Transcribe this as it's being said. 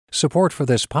Support for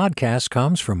this podcast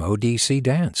comes from ODC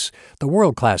Dance. The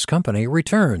world-class company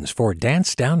returns for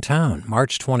Dance Downtown,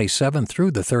 March 27th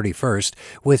through the 31st,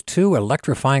 with 2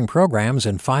 electrifying programs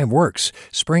and 5 works,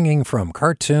 springing from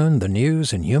cartoon, the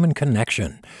news, and human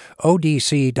connection.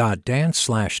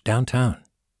 odc.dance/downtown.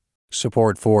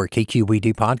 Support for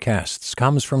KQED podcasts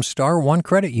comes from Star One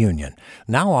Credit Union,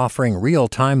 now offering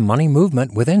real-time money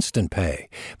movement with Instant Pay.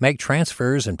 Make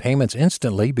transfers and payments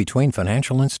instantly between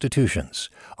financial institutions,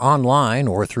 online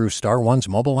or through Star One's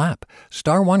mobile app.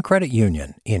 Star One Credit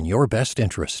Union, in your best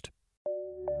interest.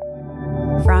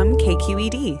 From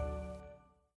KQED.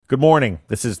 Good morning.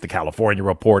 This is the California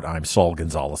Report. I'm Saul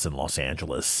Gonzalez in Los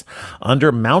Angeles. Under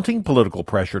mounting political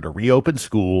pressure to reopen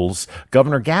schools,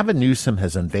 Governor Gavin Newsom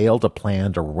has unveiled a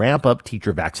plan to ramp up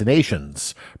teacher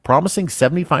vaccinations, promising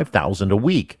 75,000 a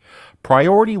week.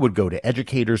 Priority would go to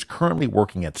educators currently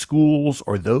working at schools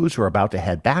or those who are about to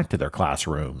head back to their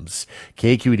classrooms.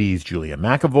 KQED's Julia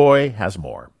McEvoy has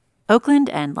more. Oakland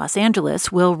and Los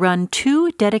Angeles will run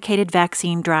 2 dedicated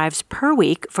vaccine drives per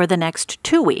week for the next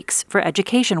 2 weeks for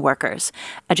education workers.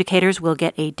 Educators will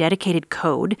get a dedicated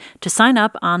code to sign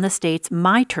up on the state's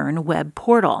MyTurn web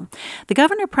portal. The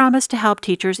governor promised to help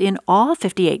teachers in all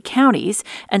 58 counties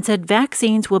and said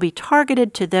vaccines will be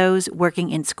targeted to those working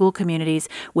in school communities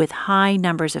with high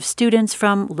numbers of students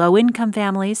from low-income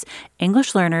families,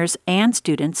 English learners, and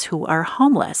students who are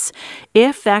homeless.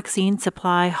 If vaccine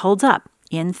supply holds up,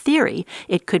 in theory,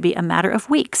 it could be a matter of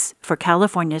weeks for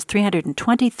California's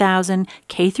 320,000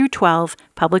 K-12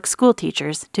 public school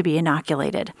teachers to be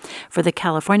inoculated. For the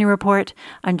California Report,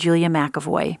 I'm Julia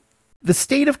McEvoy. The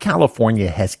state of California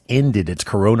has ended its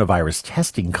coronavirus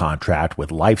testing contract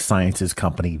with life sciences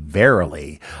company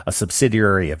Verily, a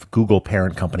subsidiary of Google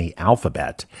parent company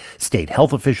Alphabet. State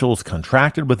health officials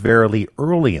contracted with Verily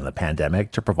early in the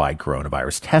pandemic to provide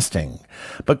coronavirus testing.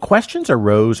 But questions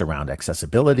arose around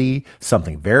accessibility,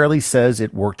 something Verily says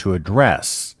it worked to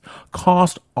address.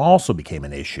 Cost also became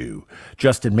an issue.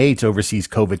 Justin Mates oversees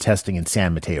COVID testing in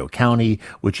San Mateo County,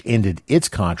 which ended its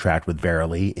contract with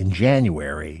Verily in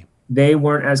January. They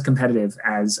weren't as competitive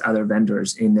as other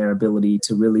vendors in their ability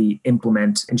to really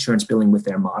implement insurance billing with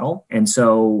their model. And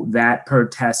so that per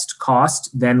test cost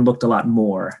then looked a lot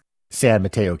more. San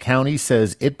Mateo County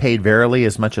says it paid Verily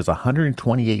as much as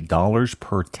 $128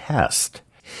 per test.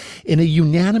 In a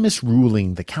unanimous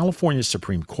ruling, the California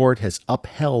Supreme Court has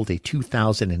upheld a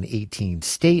 2018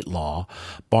 state law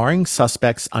barring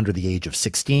suspects under the age of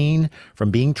 16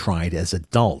 from being tried as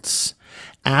adults.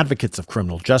 Advocates of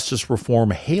criminal justice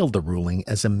reform hailed the ruling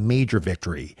as a major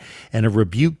victory and a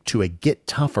rebuke to a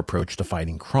get-tough approach to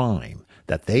fighting crime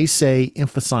that they say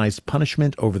emphasized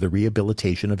punishment over the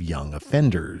rehabilitation of young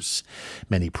offenders.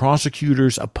 Many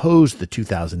prosecutors opposed the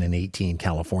 2018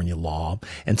 California law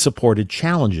and supported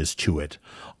challenges to it,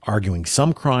 arguing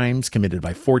some crimes committed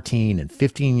by 14 and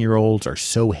 15-year-olds are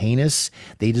so heinous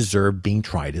they deserve being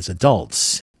tried as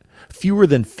adults. Fewer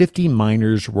than 50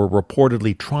 minors were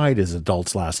reportedly tried as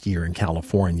adults last year in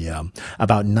California.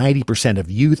 About 90%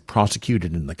 of youth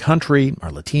prosecuted in the country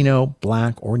are Latino,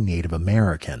 Black, or Native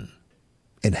American.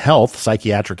 In health,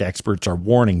 psychiatric experts are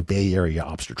warning Bay Area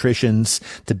obstetricians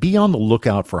to be on the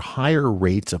lookout for higher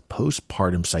rates of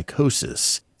postpartum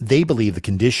psychosis. They believe the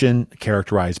condition,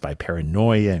 characterized by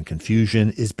paranoia and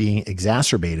confusion, is being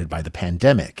exacerbated by the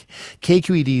pandemic.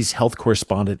 KQED's health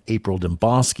correspondent April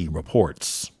Dembosky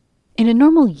reports. In a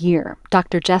normal year,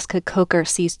 Dr. Jessica Coker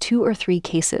sees 2 or 3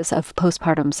 cases of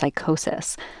postpartum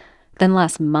psychosis. Then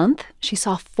last month, she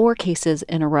saw 4 cases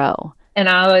in a row. And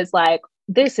I was like,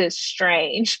 this is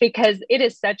strange because it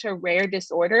is such a rare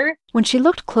disorder. When she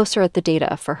looked closer at the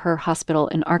data for her hospital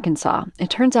in Arkansas, it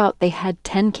turns out they had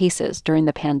 10 cases during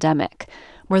the pandemic,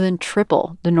 more than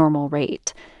triple the normal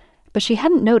rate. But she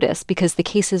hadn't noticed because the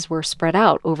cases were spread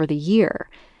out over the year.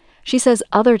 She says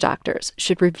other doctors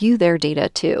should review their data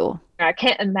too. I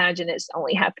can't imagine it's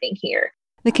only happening here.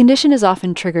 The condition is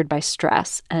often triggered by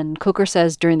stress, and Coker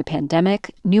says during the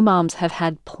pandemic, new moms have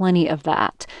had plenty of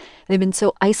that. They've been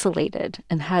so isolated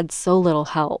and had so little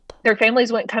help. Their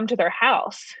families wouldn't come to their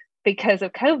house because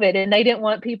of COVID, and they didn't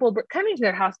want people coming to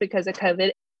their house because of COVID.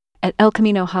 At El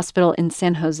Camino Hospital in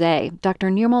San Jose,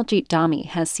 Dr. Nirmaljit Dhami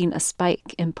has seen a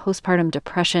spike in postpartum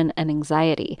depression and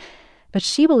anxiety. But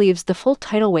she believes the full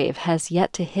tidal wave has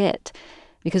yet to hit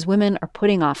because women are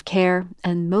putting off care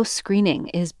and most screening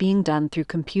is being done through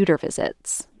computer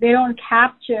visits. They don't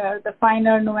capture the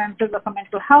finer nuances of a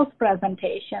mental health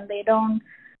presentation. They don't,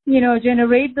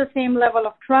 generate the same level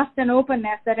of trust and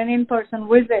openness that an in-person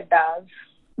visit does.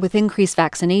 With increased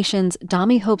vaccinations,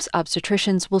 Dhami hopes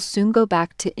obstetricians will soon go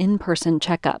back to in-person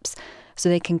checkups so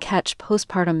they can catch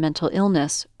postpartum mental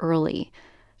illness early.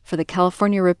 For the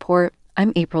California Report,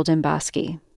 I'm April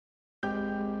Dembosky.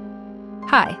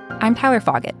 Hi, I'm Tyler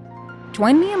Foggett.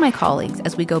 Join me and my colleagues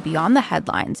as we go beyond the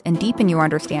headlines and deepen your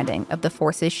understanding of the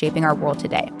forces shaping our world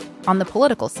today on The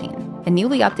Political Scene, a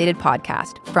newly updated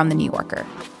podcast from The New Yorker.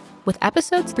 With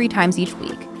episodes 3 times each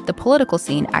week, The Political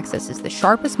Scene accesses the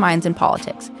sharpest minds in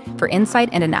politics for insight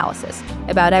and analysis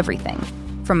about everything,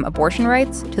 from abortion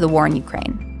rights to the war in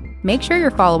Ukraine. Make sure you're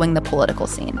following The Political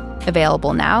Scene,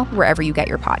 available now wherever you get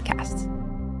your podcasts.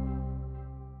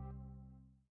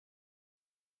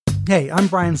 Hey, I'm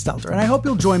Brian Stelter, and I hope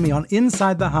you'll join me on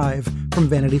Inside the Hive from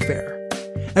Vanity Fair.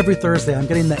 Every Thursday, I'm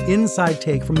getting the inside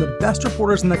take from the best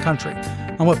reporters in the country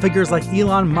on what figures like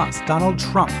Elon Musk, Donald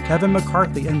Trump, Kevin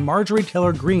McCarthy, and Marjorie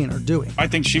Taylor Greene are doing. I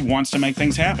think she wants to make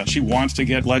things happen. She wants to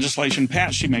get legislation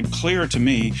passed. She made clear to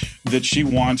me that she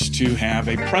wants to have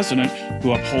a president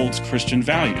who upholds Christian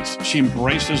values. She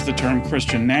embraces the term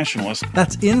Christian nationalist.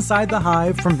 That's Inside the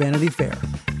Hive from Vanity Fair,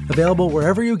 available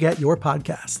wherever you get your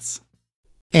podcasts.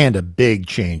 And a big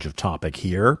change of topic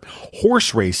here.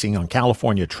 Horse racing on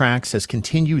California tracks has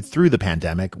continued through the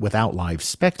pandemic without live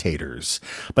spectators.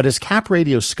 But as Cap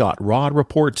Radio's Scott Rodd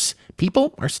reports,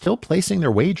 people are still placing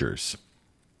their wagers.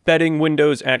 Betting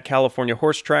windows at California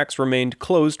horse tracks remained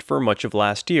closed for much of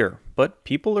last year, but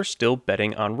people are still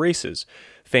betting on races.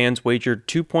 Fans wagered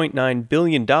 $2.9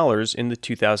 billion in the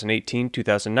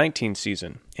 2018-2019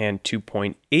 season and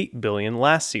 $2.8 billion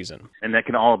last season. And that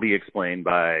can all be explained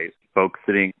by folks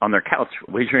sitting on their couch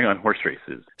wagering on horse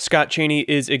races. Scott Cheney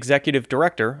is executive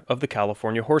director of the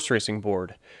California Horse Racing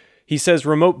Board. He says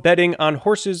remote betting on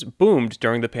horses boomed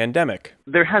during the pandemic.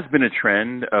 There has been a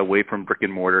trend away from brick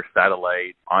and mortar,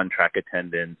 satellite, on-track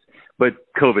attendance, but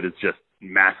COVID has just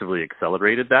massively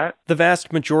accelerated that. The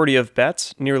vast majority of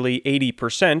bets, nearly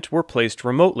 80%, were placed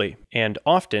remotely and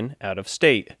often out of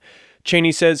state.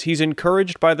 Cheney says he's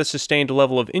encouraged by the sustained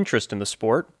level of interest in the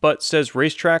sport, but says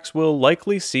racetracks will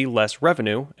likely see less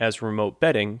revenue as remote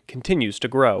betting continues to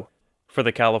grow. For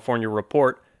the California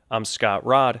Report, I'm Scott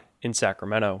Rodd in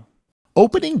Sacramento.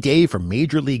 Opening day for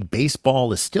Major League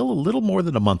Baseball is still a little more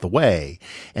than a month away,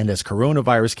 and as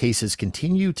coronavirus cases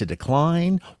continue to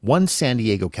decline, one San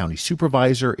Diego County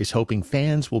supervisor is hoping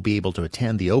fans will be able to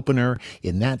attend the opener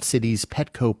in that city's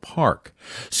Petco Park.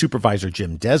 Supervisor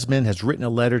Jim Desmond has written a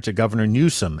letter to Governor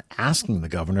Newsom asking the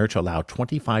governor to allow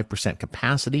 25%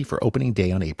 capacity for opening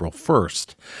day on April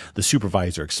 1st. The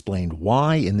supervisor explained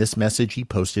why in this message he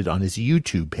posted on his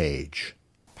YouTube page.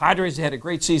 Padres had a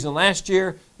great season last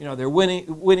year. You know, they're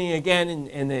winning again,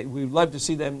 and we'd love to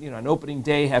see them, on opening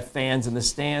day, have fans in the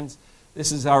stands. This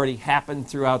has already happened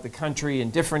throughout the country in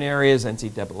different areas,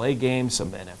 NCAA games, some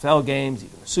NFL games,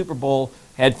 even the Super Bowl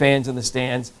had fans in the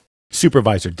stands.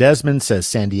 Supervisor Desmond says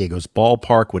San Diego's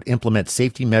ballpark would implement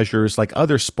safety measures like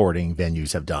other sporting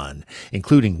venues have done,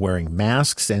 including wearing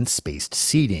masks and spaced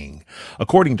seating.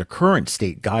 According to current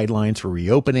state guidelines for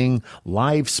reopening,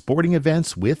 live sporting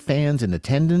events with fans in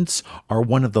attendance are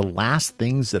one of the last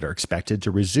things that are expected to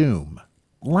resume.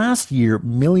 Last year,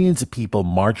 millions of people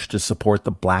marched to support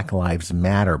the Black Lives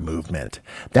Matter movement.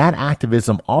 That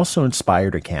activism also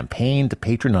inspired a campaign to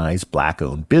patronize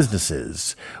Black-owned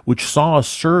businesses, which saw a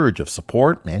surge of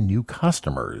support and new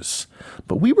customers.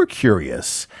 But we were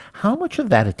curious, how much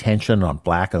of that attention on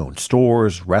Black-owned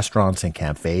stores, restaurants, and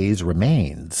cafes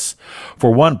remains?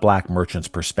 For one Black merchant's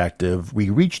perspective, we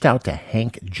reached out to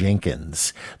Hank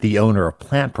Jenkins, the owner of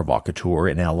Plant Provocateur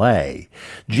in L.A.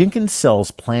 Jenkins sells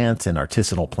plants and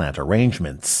artisanal plant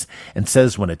arrangements and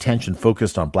says when attention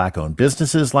focused on Black-owned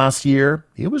businesses last year,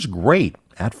 it was great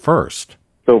at first.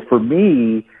 So for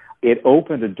me, it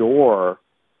opened a door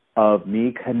of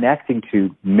me connecting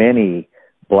to many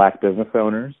Black business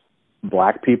owners,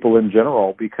 Black people in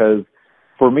general, because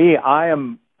for me,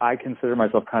 I consider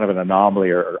myself kind of an anomaly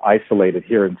or isolated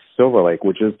here in Silver Lake,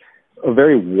 which is a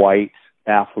very white,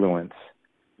 affluent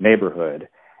neighborhood.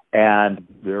 And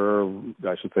there are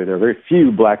very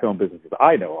few Black-owned businesses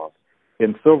I know of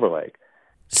in Silver Lake.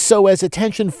 So as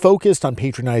attention focused on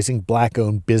patronizing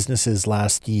Black-owned businesses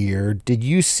last year, did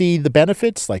you see the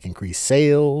benefits like increased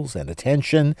sales and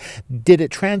attention? Did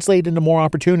it translate into more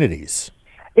opportunities?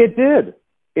 It did.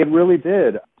 It really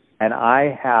did. And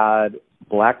I had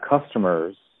Black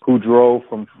customers who drove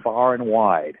from far and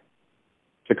wide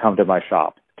to come to my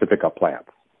shop to pick up plants.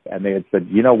 And they had said,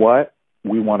 you know what?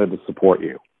 We wanted to support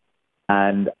you.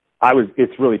 And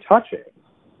it's really touching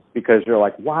because you're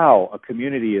like, wow, a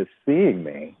community is seeing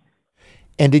me.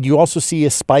 And did you also see a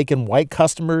spike in white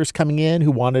customers coming in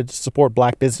who wanted to support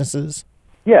Black businesses?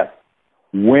 Yes.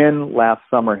 When last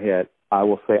summer hit, I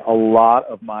will say a lot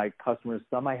of my customers,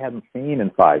 some I hadn't seen in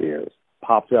 5 years,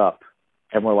 popped up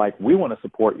and were like, we want to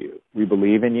support you. We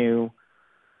believe in you.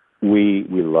 We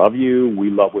love you. We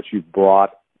love what you've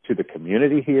brought to the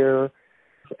community here.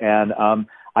 And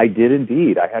I did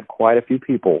indeed. I had quite a few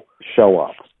people show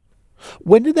up.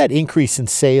 When did that increase in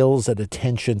sales and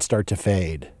attention start to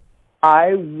fade?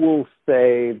 I will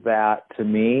say that, to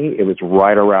me, it was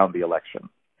right around the election.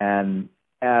 And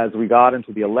as we got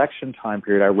into the election time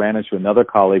period, I ran into another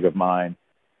colleague of mine,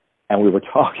 and we were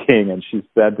talking, and she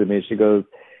said to me, she goes,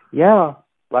 yeah,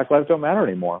 Black lives don't matter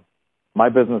anymore. My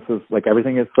business is like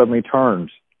everything has suddenly turned,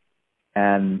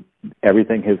 and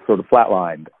everything has sort of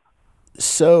flatlined.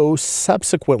 So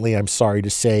subsequently, I'm sorry to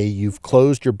say, you've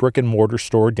closed your brick and mortar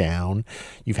store down.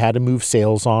 You've had to move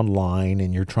sales online,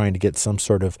 and you're trying to get some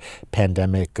sort of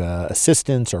pandemic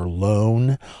assistance or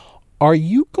loan. Are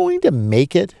you going to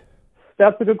make it?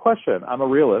 That's a good question. I'm a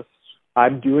realist.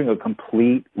 I'm doing a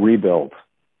complete rebuild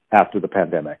after the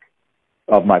pandemic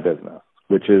of my business,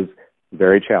 which is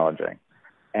very challenging.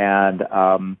 And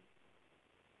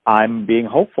I'm being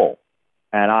hopeful,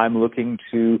 and I'm looking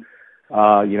to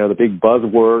the big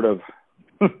buzzword of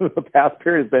the past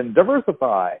period has been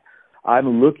diversify.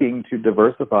 I'm looking to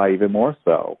diversify even more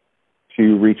so,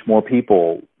 to reach more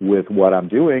people with what I'm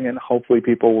doing, and hopefully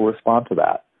people will respond to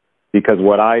that. Because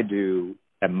what I do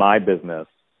and my business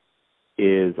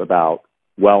is about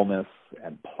wellness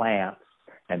and plants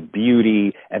and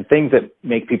beauty and things that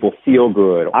make people feel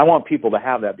good. I want people to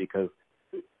have that because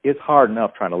it's hard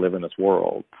enough trying to live in this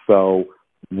world. So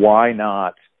why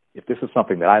not? If this is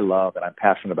something that I love and I'm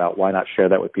passionate about, why not share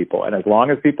that with people? And as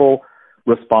long as people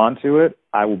respond to it,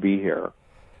 I will be here.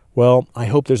 Well, I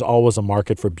hope there's always a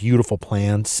market for beautiful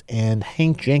plants. And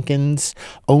Hank Jenkins,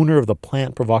 owner of the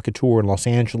Plant Provocateur in Los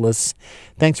Angeles,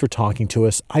 thanks for talking to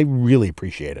us. I really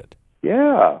appreciate it.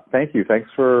 Yeah, thank you. Thanks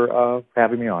for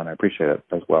having me on. I appreciate it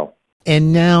as well.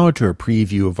 And now to a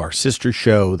preview of our sister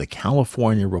show, the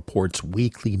California Reports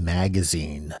Weekly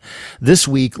Magazine. This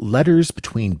week, letters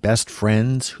between best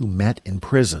friends who met in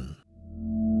prison.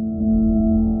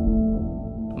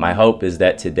 My hope is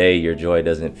that today your joy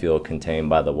doesn't feel contained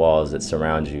by the walls that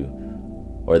surround you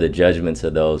or the judgments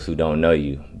of those who don't know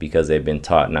you because they've been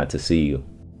taught not to see you.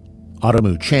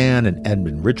 Adamu Chan and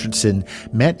Edmund Richardson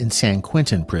met in San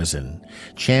Quentin prison.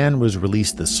 Chan was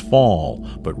released this fall,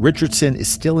 but Richardson is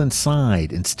still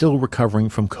inside and still recovering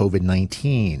from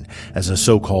COVID-19 as a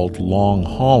so-called long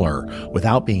hauler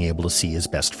without being able to see his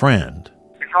best friend.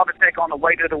 It's hard to take on the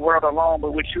weight of the world alone,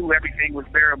 but with you, everything was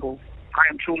bearable. I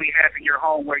am truly happy you're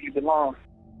home where you belong.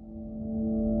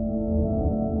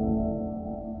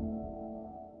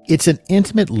 It's an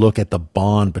intimate look at the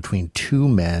bond between two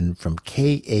men from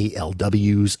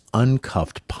KALW's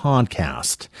Uncuffed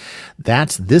podcast.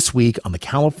 That's this week on the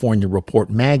California Report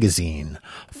magazine.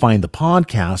 Find the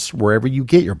podcast wherever you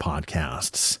get your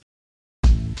podcasts.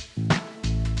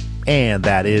 And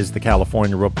that is the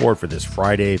California Report for this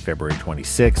Friday, February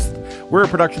 26th. We're a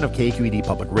production of KQED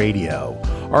Public Radio.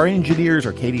 Our engineers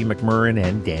are Katie McMurrin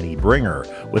and Danny Bringer,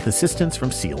 with assistance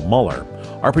from Seal Muller.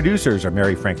 Our producers are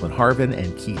Mary Franklin Harvin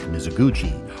and Keith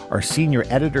Mizuguchi. Our senior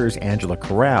editor is Angela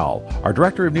Corral. Our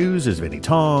director of news is Vinnie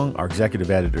Tong. Our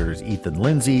executive editor is Ethan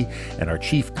Lindsay. And our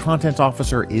chief content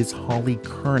officer is Holly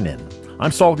Kernan.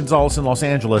 I'm Saul Gonzalez in Los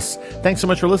Angeles. Thanks so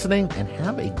much for listening, and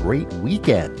have a great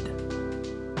weekend.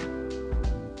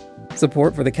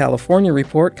 Support for the California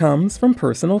Report comes from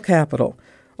Personal Capital,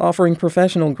 offering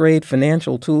professional-grade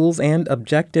financial tools and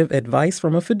objective advice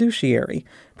from a fiduciary.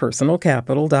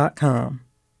 PersonalCapital.com.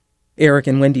 Eric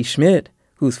and Wendy Schmidt,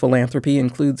 whose philanthropy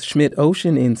includes Schmidt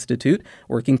Ocean Institute,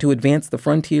 working to advance the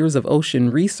frontiers of ocean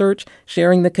research,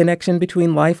 sharing the connection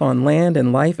between life on land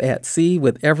and life at sea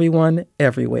with everyone,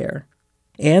 everywhere.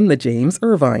 And the James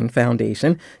Irvine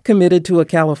Foundation, committed to a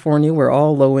California where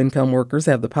all low-income workers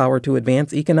have the power to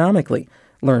advance economically.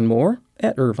 Learn more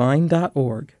at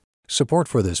irvine.org. Support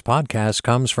for this podcast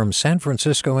comes from San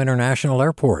Francisco International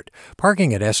Airport.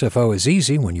 Parking at SFO is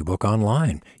easy when you book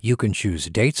online. You can choose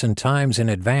dates and times in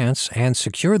advance and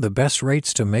secure the best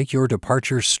rates to make your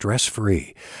departure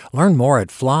stress-free. Learn more at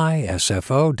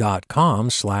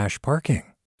flysfo.com/parking.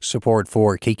 Support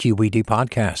for KQED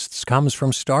podcasts comes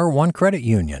from Star One Credit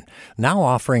Union, now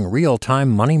offering real-time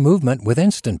money movement with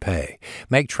Instant Pay.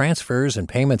 Make transfers and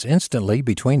payments instantly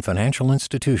between financial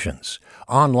institutions,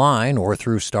 online or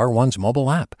through Star One's mobile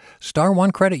app. Star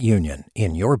One Credit Union,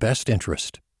 in your best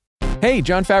interest. Hey,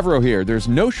 Jon Favreau here. There's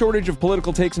no shortage of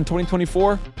political takes in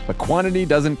 2024, but quantity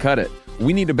doesn't cut it.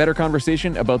 We need a better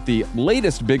conversation about the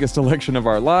latest biggest election of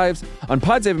our lives. On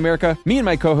Pod Save America, me and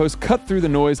my co-hosts cut through the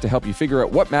noise to help you figure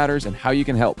out what matters and how you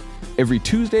can help. Every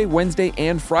Tuesday, Wednesday,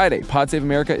 and Friday, Pod Save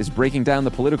America is breaking down the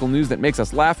political news that makes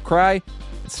us laugh, cry,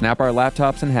 and snap our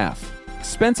laptops in half.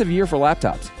 expensive year for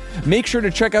laptops. Make sure to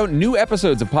check out new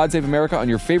episodes of Pod Save America on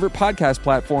your favorite podcast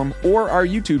platform or our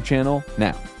YouTube channel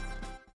now.